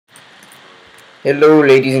Hello,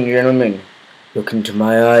 ladies and gentlemen. Look into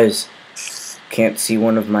my eyes. Can't see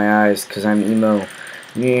one of my eyes because I'm emo.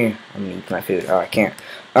 Yeah, I'm gonna eat my food. Oh, I can't.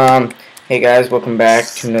 Hey guys, welcome back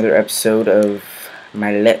to another episode of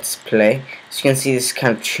my Let's Play. As you can see, this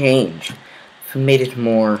kind of changed. I've made it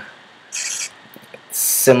more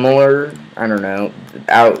similar. I don't know.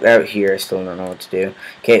 Out here, I still don't know what to do.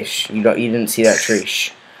 Okay, you didn't see that tree.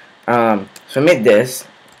 So I made this.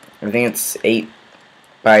 I think it's 8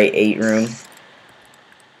 by 8 room.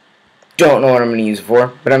 Don't know what I'm going to use it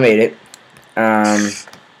for, but I made it.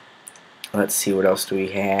 Let's see, what else do we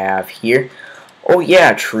have here? Oh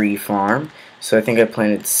yeah, tree farm. So I think I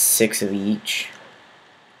planted 6 of each.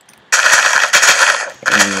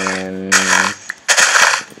 And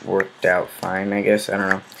worked out fine, I guess. I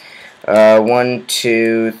don't know. 1,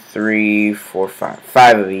 2, 3, 4, 5.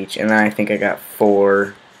 5 of each. And then I think I got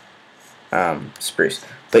 4 spruce.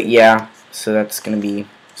 But yeah, so that's going to be...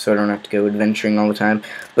 so I don't have to go adventuring all the time.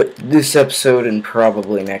 But this episode and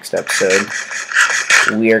probably next episode,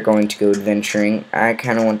 we are going to go adventuring. I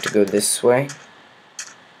kind of want to go this way.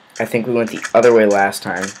 I think we went the other way last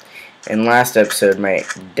time. In last episode, my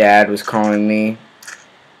dad was calling me.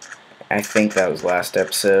 I think that was last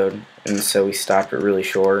episode. And so we stopped it really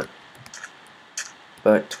short.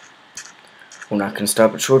 But we're not going to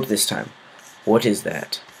stop it short this time. What is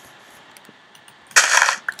that?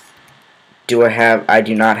 I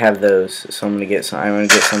do not have those, so I'm gonna get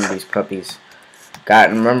some of these puppies.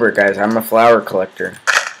 And remember guys, I'm a flower collector.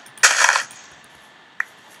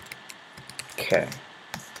 Okay.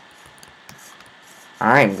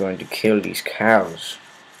 I'm going to kill these cows.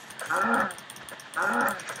 Oh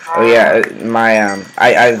yeah,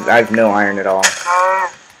 I've no iron at all.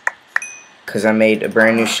 Cause I made a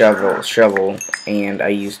brand new shovel, and I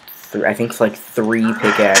used I think it's like 3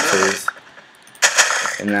 pickaxes.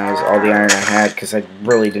 And that was all the iron I had, because I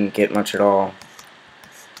really didn't get much at all.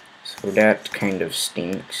 So that kind of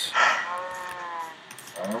stinks.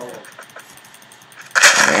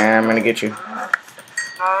 Yeah, I'm gonna get you.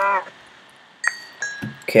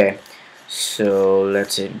 Okay, so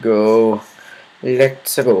let's go.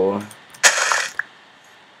 Let's go.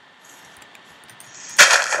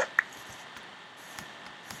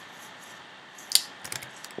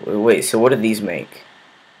 Wait, so what do these make?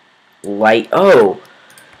 Light. Oh!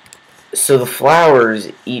 So the flowers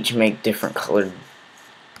each make different colored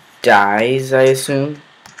dyes, I assume.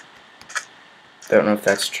 Don't know if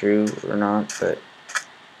that's true or not, but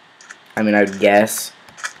I mean, I would guess.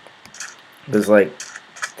 It was like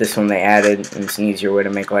this one they added, and it's an easier way to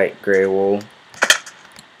make light gray wool.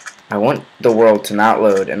 I want the world to not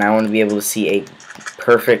load, and I want to be able to see a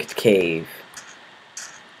perfect cave.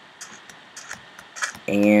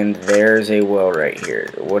 And there's a well right here.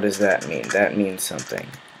 What does that mean? That means something.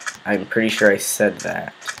 I'm pretty sure I said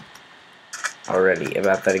that already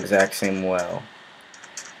about that exact same well.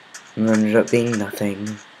 And it ended up being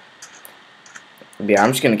nothing. But yeah,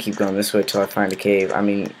 I'm just gonna keep going this way till I find a cave. I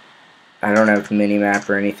mean, I don't have mini-map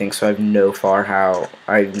or anything, so I have no far how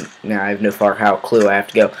clue I have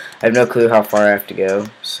to go. I have no clue how far I have to go,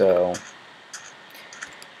 so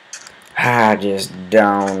I just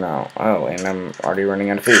don't know. Oh, and I'm already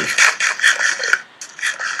running out of food.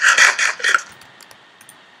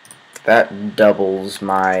 That doubles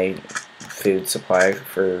my food supply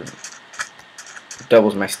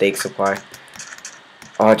doubles my steak supply.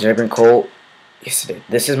 Oh, did I bring coal? Yes, I did.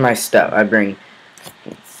 This is my stuff. I bring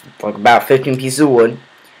like about 15 pieces of wood,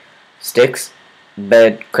 sticks,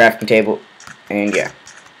 bed, crafting table, and yeah,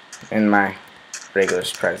 and my regular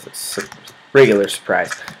supplies that I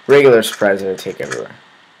take everywhere.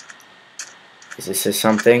 Is this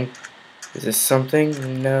something? Is this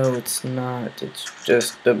something? No, it's not. It's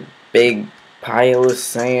just a big pile of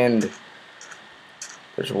sand.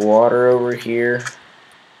 There's water over here.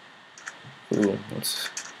 Ooh,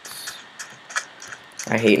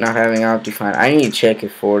 I hate not having Optifine. I need to check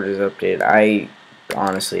if Forge is updated. I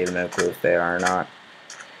honestly have no clue if they are or not.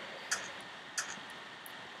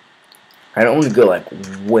 I don't want to go like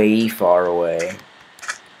way far away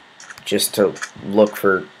just to look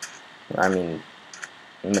for, I mean,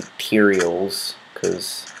 materials,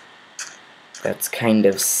 because that's kind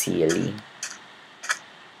of silly.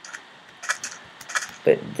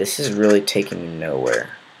 But this is really taking me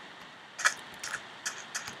nowhere.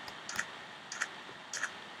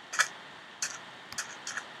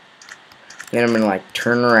 Then I'm gonna like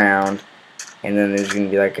turn around, and then there's gonna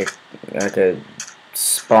be like a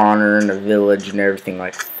spawner and a village and everything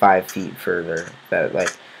like 5 feet further. That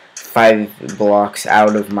like 5 blocks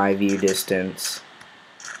out of my view distance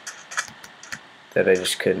that I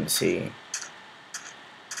just couldn't see.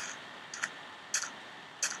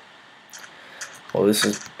 Well, this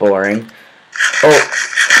is boring. Oh!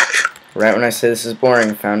 Right when I said this is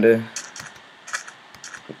boring, found a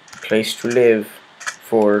place to live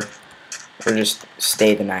for, or just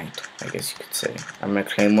stay the night, I guess you could say. I'm going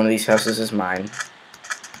to claim one of these houses as mine.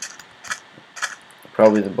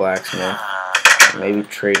 Probably the blacksmith. Maybe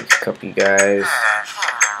trade with a couple of you guys.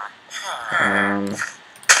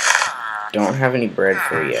 Don't have any bread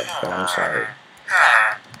for you yet, but I'm sorry.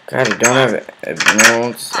 God, I don't have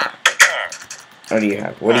emeralds. What do you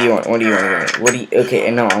have? What do you want? What do you want? What do you? Okay,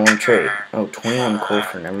 no, I want to trade. Oh, 21 coal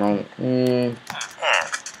for an emerald.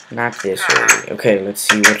 Not this early. Okay, let's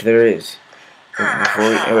see what there is.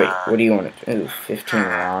 Wait, what do you want? Ooh, 15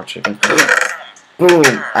 raw chicken. Boom!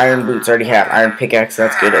 Iron boots, already have. Iron pickaxe,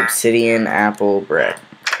 that's good. Obsidian, apple, bread.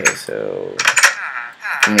 Okay, so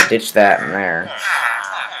I'm gonna ditch that in there.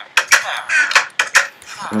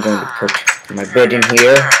 I'm going to put my bed in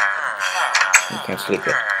here. You can't sleep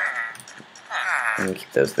yet. I'm gonna keep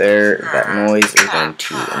those there. That noise is going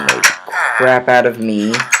to annoy the crap out of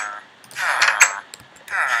me.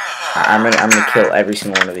 I'm gonna kill every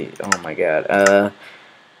single one of these. Oh my god.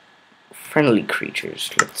 Friendly creatures.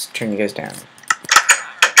 Let's turn you guys down.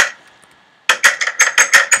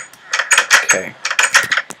 Okay.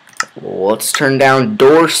 Let's turn down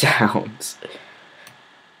door sounds.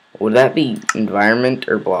 Would that be environment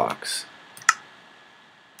or blocks?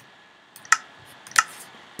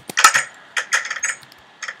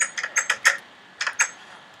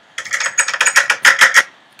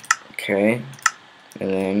 Okay. And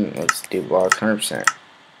then let's do blocks 100%.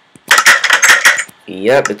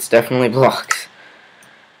 Yep, it's definitely blocks.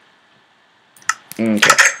 Okay.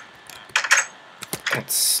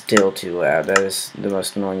 That's still too loud. That is the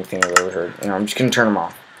most annoying thing I've ever heard. And I'm just gonna turn them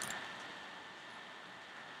off.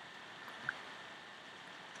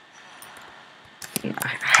 I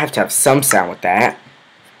have to have some sound with that.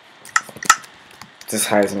 It's as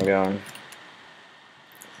high as I'm going.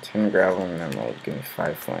 10 gravel and emerald. Give me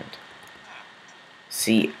 5 flint.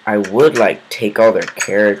 See, I would like take all their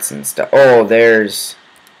carrots and stuff. Oh, there's.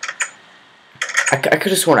 I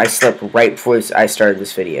could have sworn I slept right before I started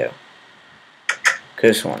this video.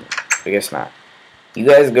 Could have sworn. I guess not. You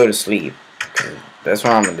guys go to sleep. 'Cause that's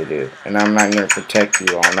what I'm going to do. And I'm not going to protect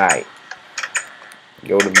you all night.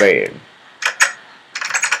 Go to bed.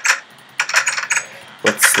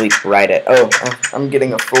 Let's sleep right at... Oh, I'm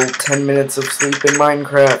getting a full 10 minutes of sleep in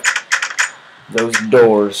Minecraft. Those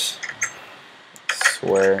doors. I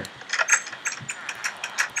swear.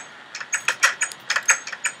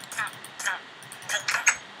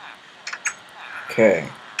 Okay.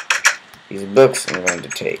 These books I'm going to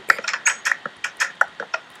take.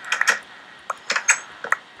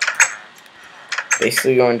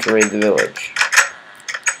 Basically going to raid the village.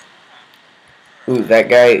 Ooh, that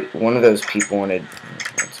guy, one of those people wanted,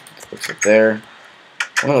 what's up there?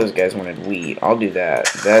 One of those guys wanted wheat. I'll do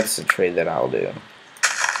that. That's a trade that I'll do.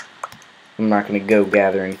 I'm not going to go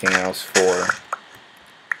gather anything else for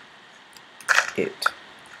it. It's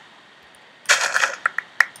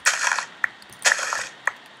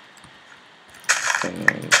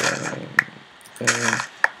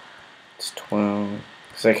 12.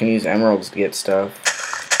 Because I can use emeralds to get stuff.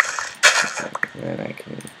 And then I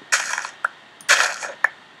can...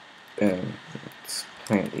 Boom. Let's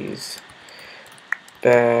plant these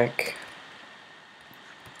back.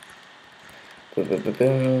 Boom, boom, boom,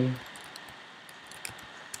 boom.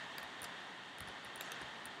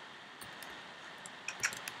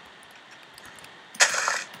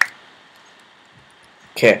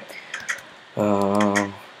 Okay.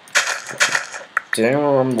 Do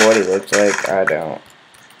anyone remember what he looked like? I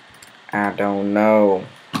don't know.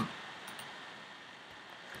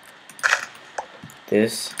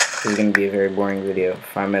 This is going to be a very boring video.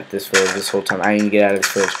 If I'm at this village this whole time, I need to get out of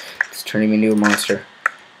this village. It's turning me into a monster.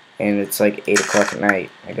 And it's like 8 o'clock at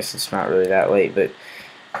night. I guess it's not really that late, but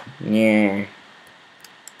yeah.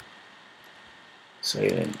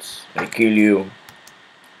 Silence. I kill you.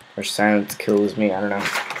 Or silence kills me. I don't know.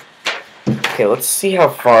 Okay, let's see how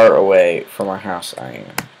far away from our house I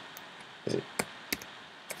am. Is it?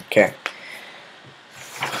 Okay.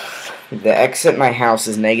 The exit my house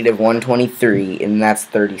is negative 123, and that's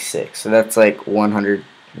 36. So that's like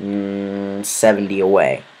 170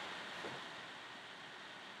 away.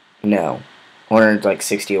 No.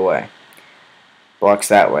 160 away. Blocks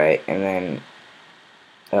that way, and then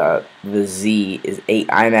the Z is 8.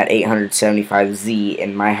 I'm at 875 Z,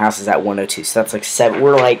 and my house is at 102. So that's like 7.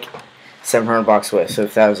 We're like 700 blocks away. So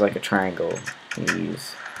if that was like a triangle, you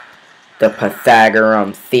use the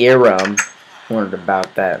Pythagorean theorem. Learned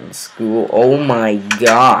about that in school. Oh my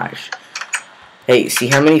gosh. Hey, see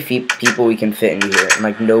how many people we can fit into here, and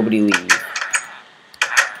like nobody leave.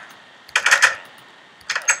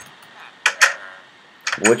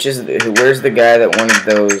 where's the guy that wanted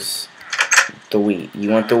those, the wheat? You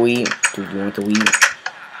want the wheat? Do you want the wheat?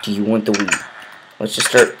 Do you want the wheat? Let's just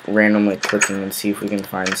start randomly clicking and see if we can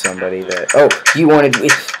find somebody that, oh, you wanted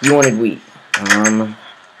wheat. I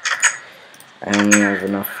only have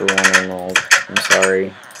enough for one emerald. I'm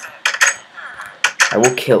sorry. I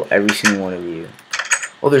will kill every single one of you.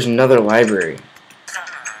 Oh, there's another library.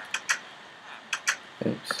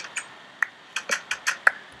 Oops.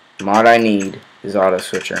 Mod I need is auto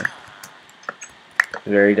switcher.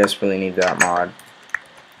 Very desperately need that mod.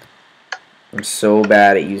 I'm so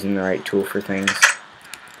bad at using the right tool for things.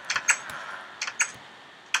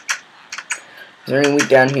 Is there any wheat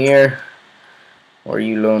down here? Or are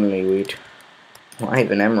you lonely, wheat? Well, I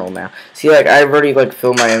have an emerald now. See, like, I've already, like,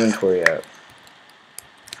 filled my inventory up.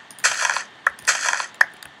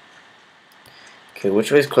 Okay,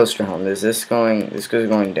 which way is closer to home? Is this going, this goes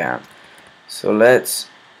going down. So let's,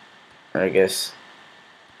 I guess,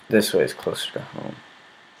 this way is closer to home.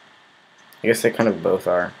 I guess they kind of both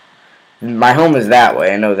are. My home is that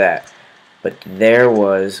way, I know that. But there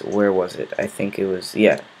was, where was it? I think it was,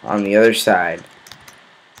 yeah, on the other side,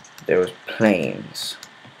 there was plains.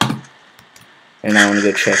 And I want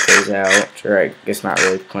to go check those out. Or I guess not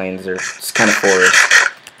really plains, it's kind of forest.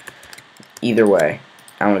 Either way,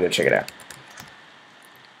 I want to go check it out.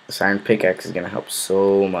 This iron pickaxe is going to help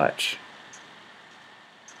so much.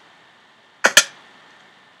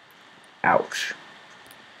 Ouch.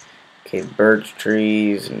 Okay, birch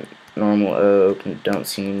trees, and normal oak, and don't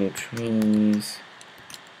see any new trees.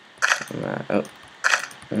 Oh.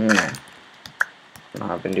 No.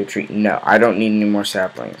 Hop into a tree. No, I don't need any more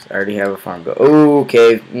saplings. I already have a farm. Go. Oh,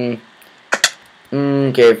 cave.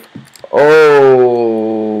 Cave. Oh,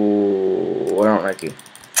 I don't like you.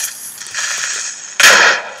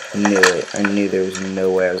 I knew it. I knew there was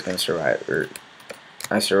no way I was going to survive. Or,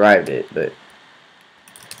 I survived it, but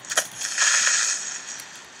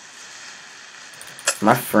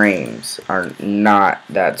my frames are not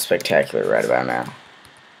that spectacular right about now.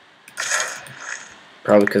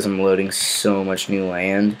 Probably because I'm loading so much new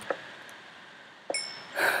land.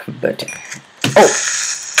 But, oh!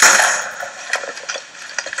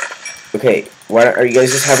 Okay, why are you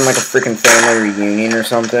guys just having like a freaking family reunion or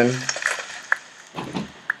something?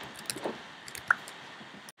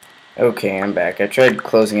 Okay, I'm back. I tried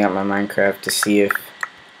closing out my Minecraft to see if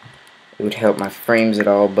it would help my frames at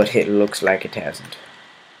all, but it looks like it hasn't.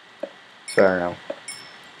 So I don't know.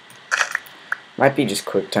 Might be just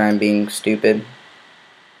QuickTime being stupid.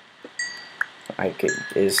 Like it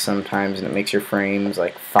is sometimes, and it makes your frames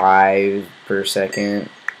like 5 per second.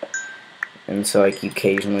 And so like you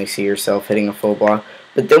occasionally see yourself hitting a full block.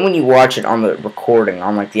 But then when you watch it on the recording,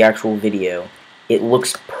 on like the actual video, it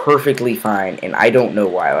looks perfectly fine, and I don't know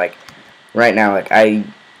why. Like right now, like I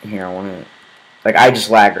just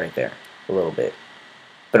lag right there a little bit.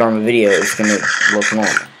 But on the video, it's gonna look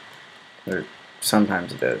normal. Or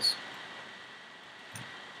sometimes it does.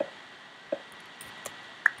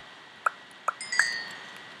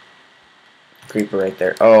 Creeper right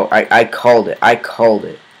there. Oh, I called it. I called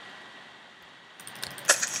it.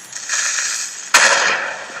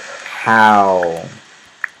 How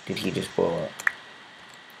did he just blow up?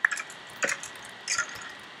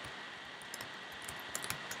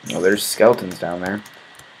 Oh, there's skeletons down there.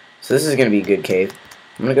 So this is going to be a good cave.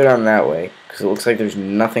 I'm going to go down that way, because it looks like there's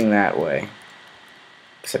nothing that way.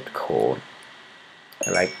 Except coal.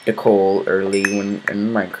 I like the coal early when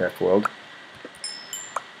in the Minecraft world.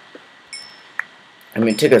 I mean,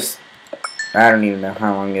 it took us, I don't even know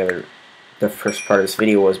how long the first part of this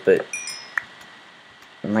video was, but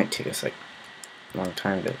it might take us like a long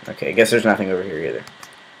time to, okay, I guess there's nothing over here either.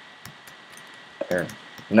 Or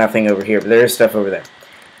nothing over here, but there is stuff over there.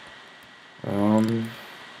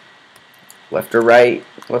 Left or right?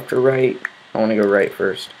 Left or right? I want to go right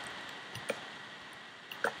first.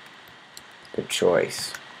 Good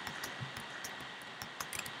choice.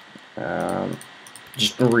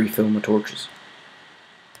 Just refill my torches.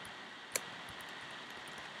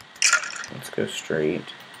 Let's go straight.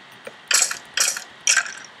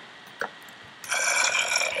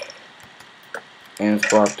 And it's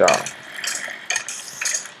blocked off.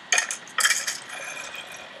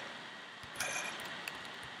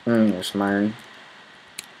 There's some iron.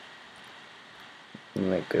 I'm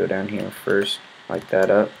gonna go down here first, light that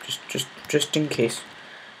up, just in case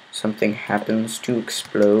something happens to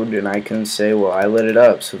explode, and I can say, well, I lit it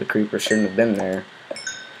up, so the creeper shouldn't have been there.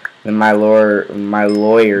 Then my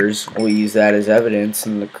lawyers will use that as evidence,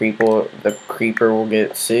 and the creeper will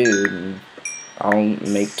get sued, and I'll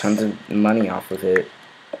make tons of money off of it.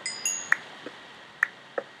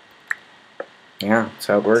 Yeah, that's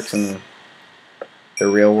how it works in the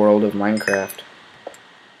real world of Minecraft.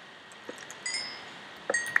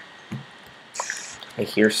 I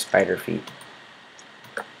hear spider feet.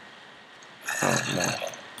 Oh no.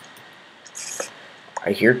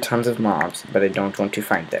 I hear tons of mobs, but I don't want to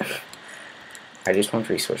find them. I just want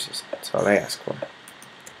resources. That's all I ask for.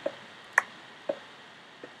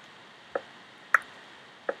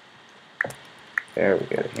 There we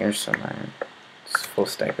go. Here's some iron. It's a full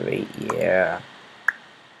stack of 8. Yeah.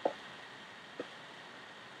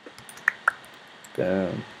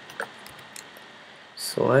 Boom.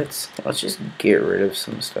 So let's just get rid of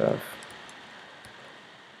some stuff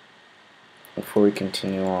before we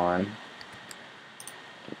continue on.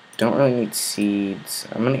 Don't really need seeds.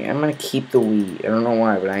 I'm gonna keep the wheat. I don't know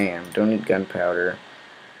why, but I am. Don't need gunpowder.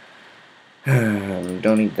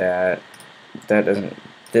 Don't need that. That doesn't.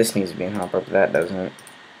 This needs to be in hotbar, but that doesn't.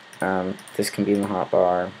 This can be in the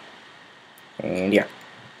hotbar. And yeah.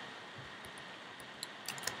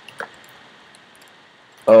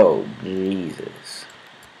 Oh Jesus.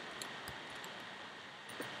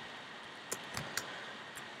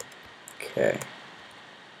 Okay.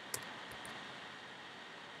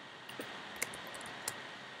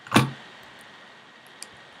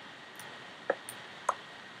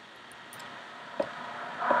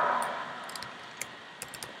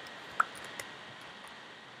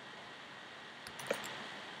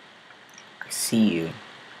 See you.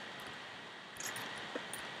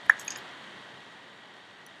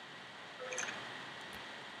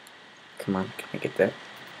 Come on, can I get that?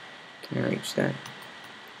 Can I reach that?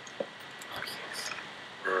 Oh yes.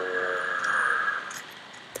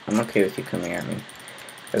 I'm okay with you coming at me.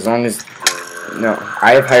 As long as... No,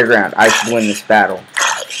 I have higher ground. I should win this battle.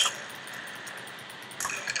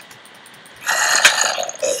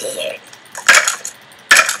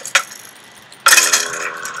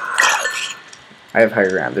 I have higher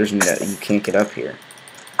ground. There's no... You can't get up here.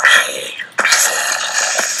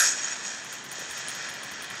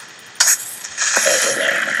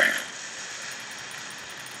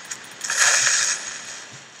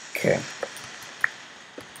 Okay.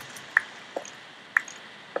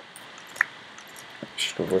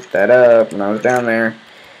 Should have looked that up when I was down there.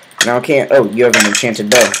 Now I can't. Oh, you have an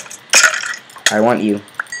enchanted bow. I want you.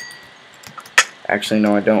 Actually,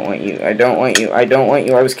 no, I don't want you. I don't want you. I don't want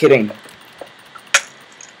you. I was kidding. I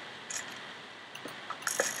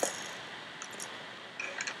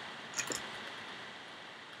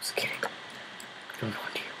was kidding. I don't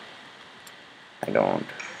want you. I don't.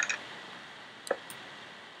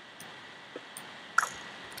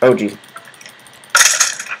 Oh, geez.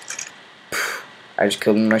 I just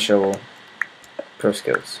killed him with my shovel. Pro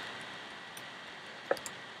skills.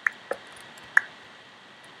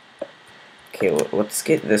 Okay, let's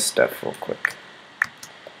get this stuff real quick.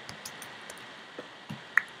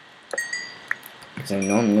 Because I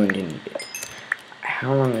know I'm going to need it.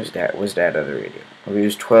 How long was that other video? Oh, it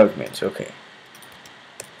was 12 minutes, okay.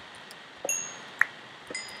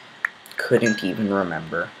 Couldn't even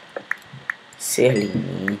remember. Silly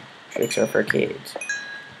me. Tricks are for kids.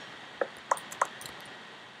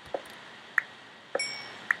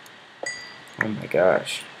 Oh my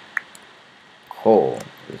gosh. Coal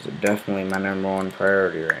is definitely my #1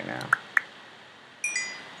 priority right now.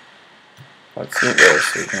 Let's eat this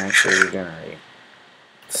so we can actually regenerate.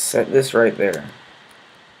 Set this right there.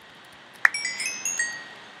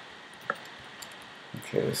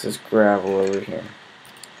 Okay, this is gravel over here.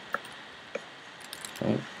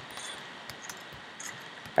 Oh.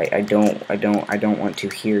 I don't want to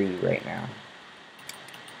hear you right now.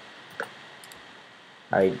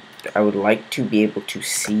 I would like to be able to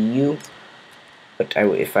see you, but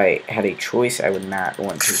if I had a choice, I would not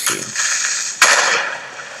want to see you.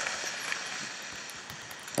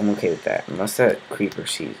 I'm okay with that, unless that creeper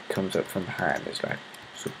seed comes up from behind. It's like,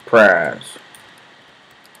 surprise.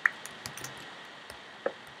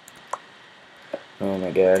 Oh my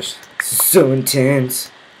gosh, this is so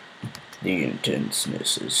intense. The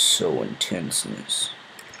intenseness is so intenseness.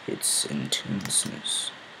 It's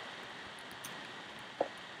intenseness.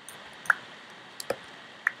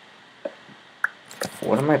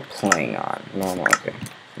 What am I playing on? Normal, okay.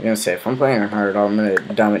 I'm gonna say, if I'm playing on hard, I'm gonna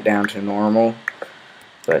dumb it down to normal.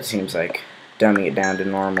 But it seems like dumbing it down to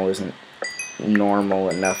normal isn't normal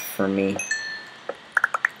enough for me.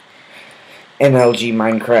 MLG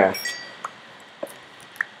Minecraft.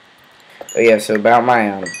 Oh yeah, so about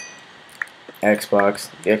my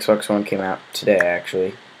Xbox. The Xbox One came out today,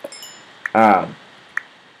 actually.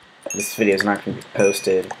 This video is not going to be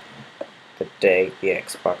posted the day the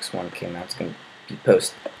Xbox One came out. It's going to be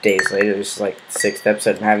posted days later. This is like the 6th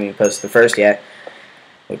episode, and I haven't even posted the first yet,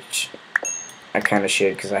 which I kind of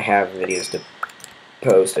should, because I have videos to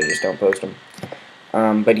post. I just don't post them.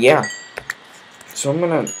 But yeah, so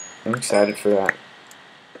I'm excited for that.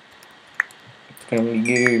 It's gonna be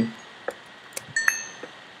good.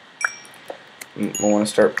 I want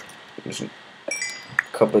to start. There's a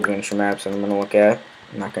couple adventure maps that I'm gonna look at.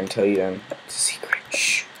 I'm not gonna tell you them. It's a secret.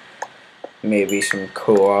 Shh. Maybe some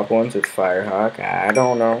co-op ones with Firehawk. I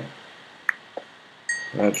don't know.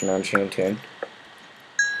 Nudge, nudge, hint, hint.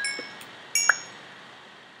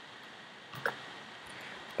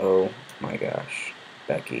 Oh my gosh,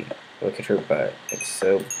 Becky, look at her butt. It's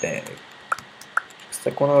so big. It's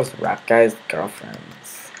like one of those rap guys'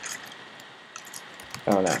 girlfriends.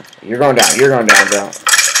 Oh no, you're going down. You're going down, bro.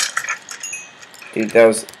 Dude, that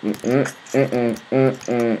was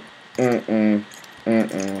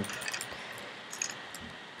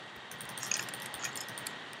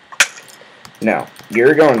No,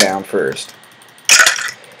 you're going down first.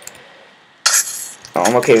 Oh,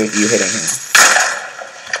 I'm okay with you hitting him.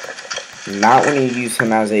 Not when you use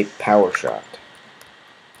him as a power shot.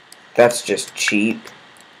 That's just cheap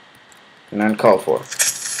and uncalled for.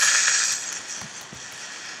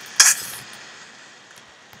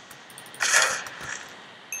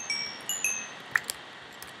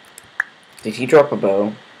 Did he drop a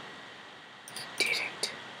bow? He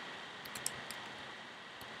didn't.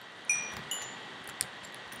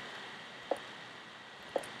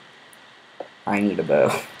 I need a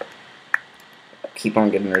bow. Keep on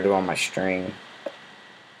getting rid of all my string,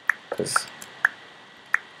 because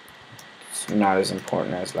it's not as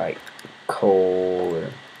important as like coal,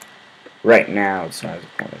 or right now it's not as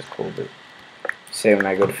important as coal, but say when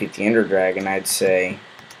I go defeat the Ender Dragon, I'd say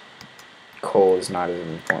coal is not as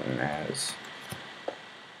important as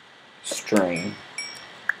string,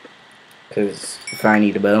 because if I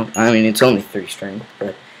need a bow, I mean it's only 3 string,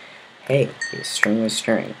 but hey, string is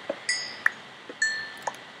string.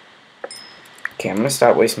 Okay, I'm gonna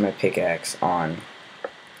stop wasting my pickaxe on.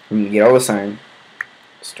 I'm gonna get all this iron,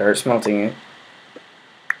 start smelting it,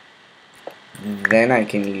 then I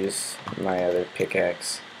can use my other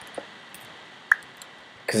pickaxe.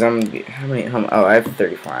 Cause I'm gonna be, oh, I have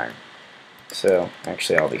 34 iron, so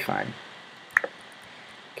actually I'll be fine.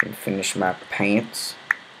 Can finish my pants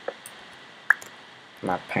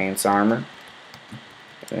armor,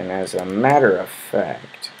 and as a matter of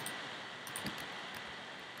fact,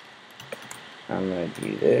 I'm going to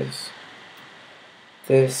do this,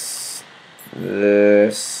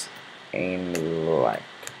 and light.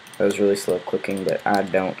 That was really slow clicking, but I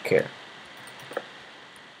don't care.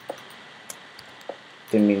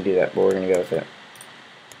 Didn't mean to do that, but we're going to go with it.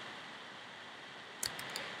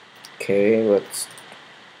 Okay, let's...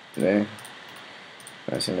 There.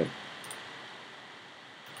 That's into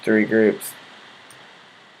 3 groups.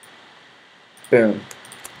 Boom.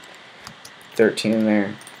 13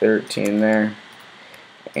 there, 13 there,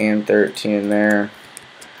 and 13 there,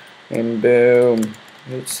 and boom,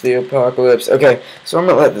 it's the apocalypse. Okay, so I'm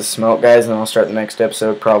going to let this smelt, guys, and I'll start the next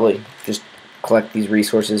episode, probably just collect these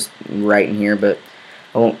resources right in here, but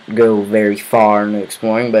I won't go very far into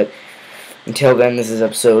exploring, but until then, this is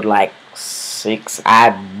episode, like, 6, I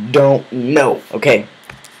don't know. Okay,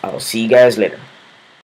 I'll see you guys later.